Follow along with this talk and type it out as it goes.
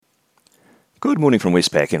Good morning from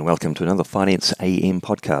Westpac and welcome to another Finance AM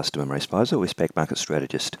podcast. I'm Ray Spicer, Westpac Market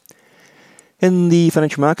Strategist. In the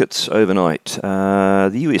financial markets overnight,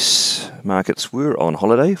 the US markets were on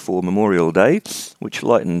holiday for Memorial Day, which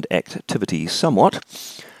lightened activity somewhat.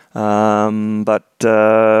 But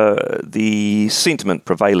the sentiment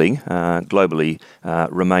prevailing globally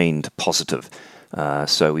remained positive.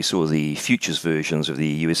 So we saw the futures versions of the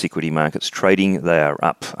US equity markets trading. They are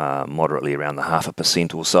up moderately around the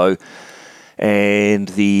 0.5% or so. And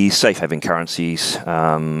the safe haven currencies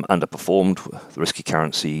underperformed. The risky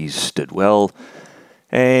currencies did well.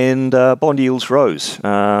 And bond yields rose.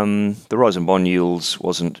 The rise in bond yields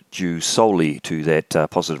wasn't due solely to that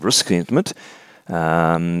positive risk sentiment.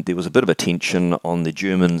 There was a bit of a tension on the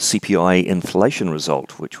German CPI inflation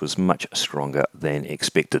result, which was much stronger than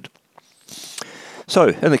expected. So,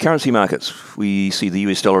 in the currency markets, we see the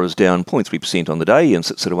US dollar is down 0.3% on the day and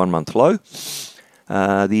sits at a one-month low.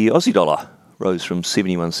 The Aussie dollar rose from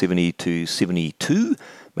 71.70 to 72,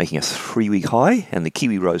 making a three-week high, and the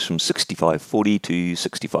Kiwi rose from 65.40 to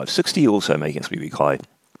 65.60, also making a three-week high.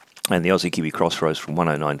 And the Aussie Kiwi cross rose from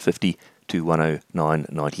 109.50 to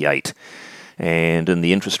 109.98. And in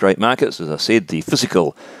the interest rate markets, as I said, the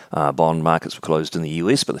physical bond markets were closed in the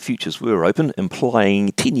US, but the futures were open,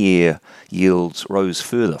 implying 10-year yields rose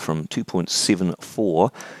further from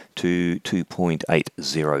 2.74 to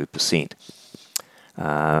 2.80%.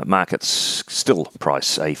 Markets still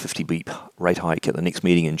price a 50 beep rate hike at the next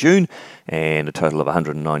meeting in June and a total of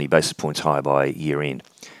 190 basis points higher by year end.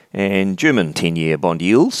 And German 10-year bond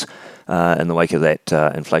yields, in the wake of that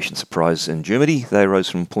inflation surprise in Germany, they rose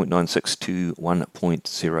from 0.96 to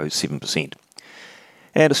 1.07%.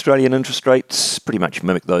 And Australian interest rates pretty much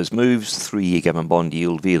mimic those moves. 3-year government bond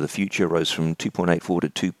yield via the future rose from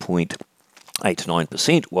 2.84 to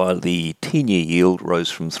 2.89%, while the 10-year yield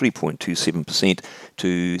rose from 3.27%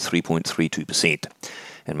 to 3.32%.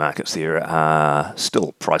 And markets there are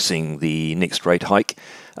still pricing the next rate hike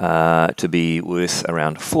to be worth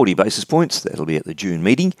around 40 basis points. That'll be at the June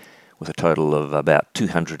meeting, with a total of about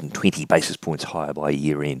 220 basis points higher by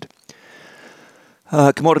year end.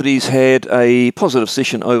 Commodities had a positive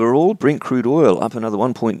session overall. Brent crude oil up another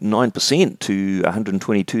 1.9% to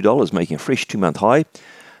 $122, making a fresh two-month high.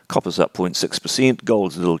 Copper's up 0.6%,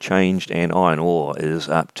 gold's a little changed, and iron ore is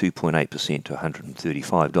up 2.8% to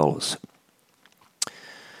 $135.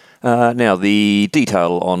 Now, the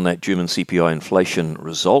detail on that German CPI inflation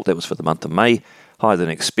result, that was for the month of May, higher than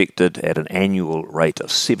expected at an annual rate of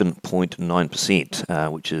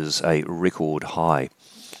 7.9%, which is a record high.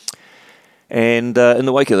 And in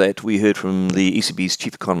the wake of that, we heard from the ECB's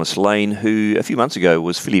chief economist, Lane, who a few months ago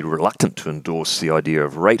was fairly reluctant to endorse the idea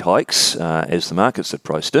of rate hikes as the markets had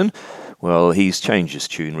priced in. Well, he's changed his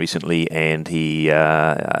tune recently, and he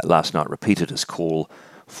last night repeated his call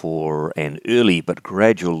for an early but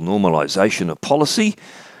gradual normalisation of policy,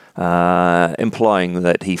 implying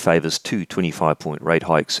that he favours two 25-point rate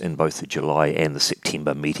hikes in both the July and the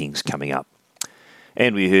September meetings coming up.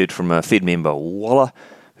 And we heard from a Fed member, Waller,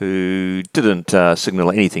 who didn't signal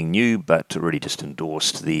anything new, but really just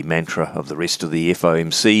endorsed the mantra of the rest of the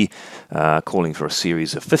FOMC, calling for a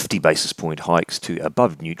series of 50 basis point hikes to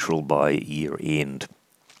above neutral by year end.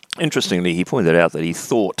 Interestingly, he pointed out that he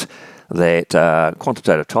thought that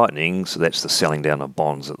quantitative tightening, so that's the selling down of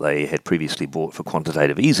bonds that they had previously bought for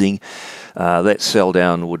quantitative easing, that sell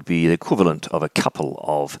down would be the equivalent of a couple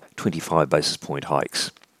of 25 basis point hikes.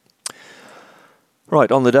 Right,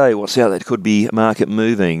 on the day, what's out that could be market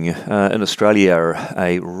moving? In Australia,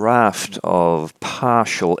 a raft of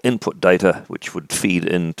partial input data which would feed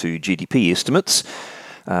into GDP estimates.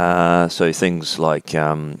 So things like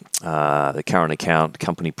the current account,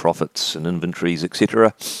 company profits and inventories,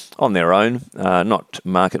 etc. on their own, not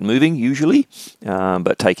market moving usually,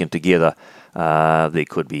 but taken together, there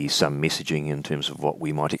could be some messaging in terms of what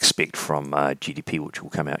we might expect from GDP, which will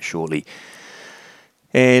come out shortly.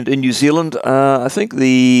 And in New Zealand, I think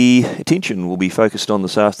the attention will be focused on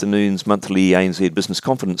this afternoon's monthly ANZ Business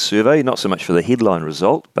Confidence Survey, not so much for the headline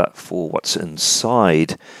result, but for what's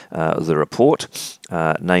inside the report,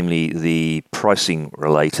 namely the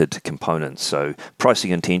pricing-related components. So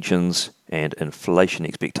pricing intentions and inflation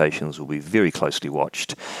expectations will be very closely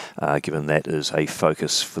watched, given that is a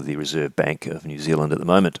focus for the Reserve Bank of New Zealand at the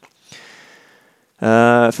moment.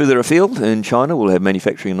 Further afield, in China, we'll have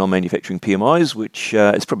manufacturing and non-manufacturing PMIs, which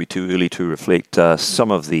it's probably too early to reflect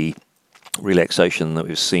some of the relaxation that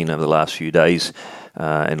we've seen over the last few days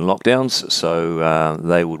in lockdowns. So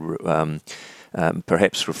they would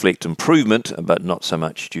perhaps reflect improvement, but not so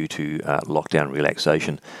much due to lockdown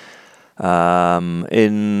relaxation.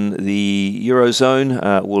 In the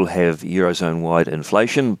Eurozone, we'll have Eurozone-wide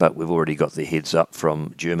inflation, but we've already got the heads up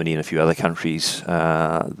from Germany and a few other countries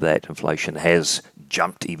that inflation has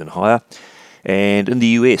jumped even higher. And in the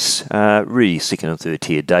US, really second and third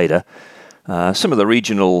tier data. Some of the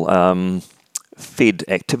regional Fed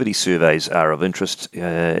activity surveys are of interest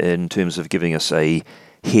in terms of giving us a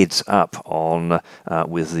heads up on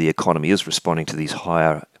whether the economy is responding to these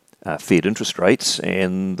higher Fed interest rates,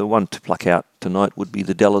 and the one to pluck out tonight would be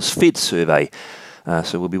the Dallas Fed survey.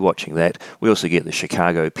 So we'll be watching that. We also get the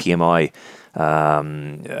Chicago PMI,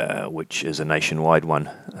 which is a nationwide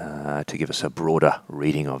one, to give us a broader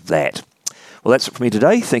reading of that. Well, that's it for me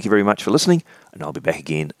today. Thank you very much for listening, and I'll be back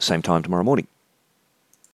again same time tomorrow morning.